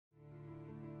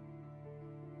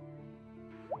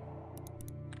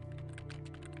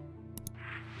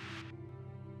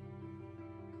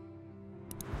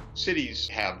Cities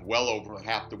have well over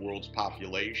half the world's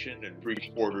population and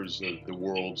three-quarters of the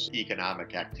world's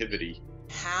economic activity.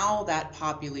 How that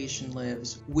population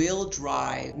lives will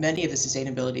drive many of the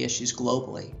sustainability issues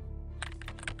globally.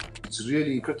 It's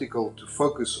really critical to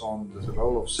focus on the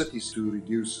role of cities to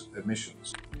reduce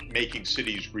emissions. Making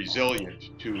cities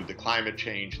resilient to the climate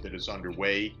change that is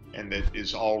underway and that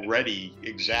is already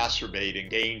exacerbating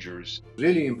dangers.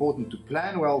 Really important to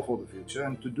plan well for the future,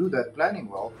 and to do that planning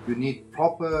well, you need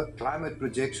proper climate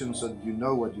projections so that you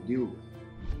know what you deal with.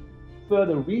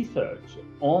 Further research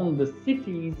on the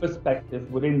city's perspective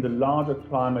within the larger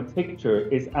climate picture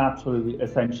is absolutely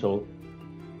essential.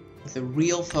 The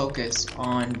real focus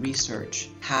on research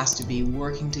has to be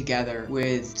working together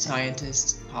with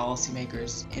scientists,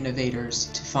 policymakers, innovators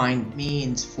to find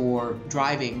means for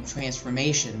driving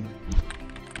transformation.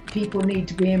 People need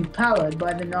to be empowered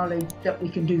by the knowledge that we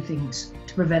can do things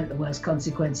to prevent the worst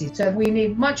consequences. So we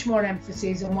need much more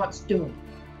emphasis on what's doing.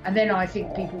 And then I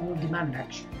think people will demand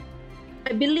action.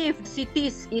 I believe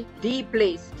cities is the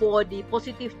place for the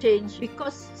positive change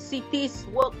because cities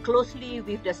work closely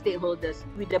with the stakeholders,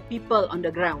 with the people on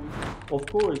the ground. Of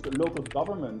course, local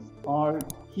governments are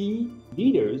key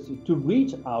leaders to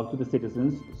reach out to the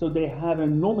citizens, so they have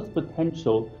enormous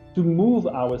potential to move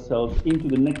ourselves into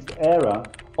the next era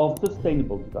of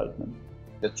sustainable development.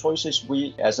 The choices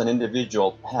we as an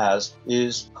individual has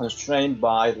is constrained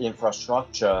by the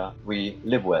infrastructure we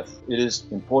live with. It is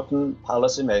important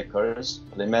policymakers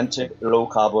implementing low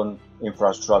carbon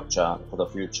infrastructure for the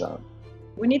future.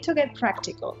 We need to get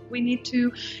practical. We need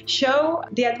to show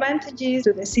the advantages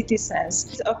to the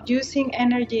citizens of using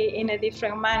energy in a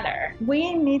different manner.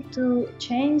 We need to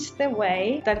change the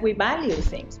way that we value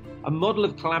things. A model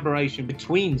of collaboration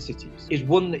between cities is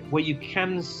one where you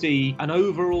can see an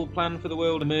overall plan for the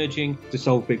world emerging to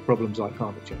solve big problems like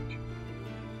climate change.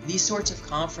 These sorts of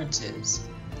conferences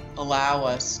allow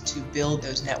us to build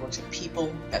those networks of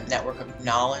people, that network of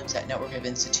knowledge, that network of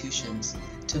institutions,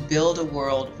 to build a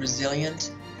world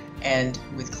resilient and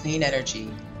with clean energy.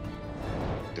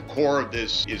 The core of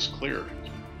this is clear,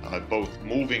 both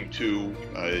moving to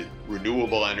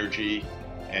renewable energy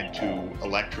and to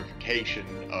electrification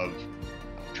of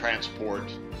transport,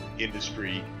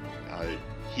 industry,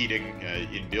 heating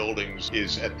in buildings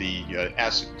is at the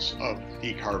essence of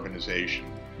decarbonization.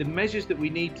 The measures that we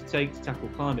need to take to tackle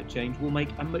climate change will make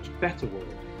a much better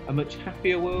world, a much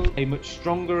happier world, a much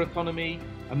stronger economy,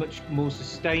 a much more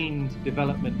sustained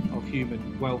development of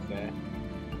human welfare.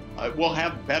 We'll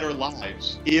have better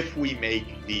lives if we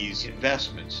make these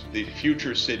investments. The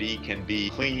future city can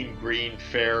be clean, green,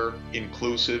 fair,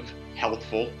 inclusive,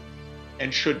 healthful,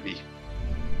 and should be.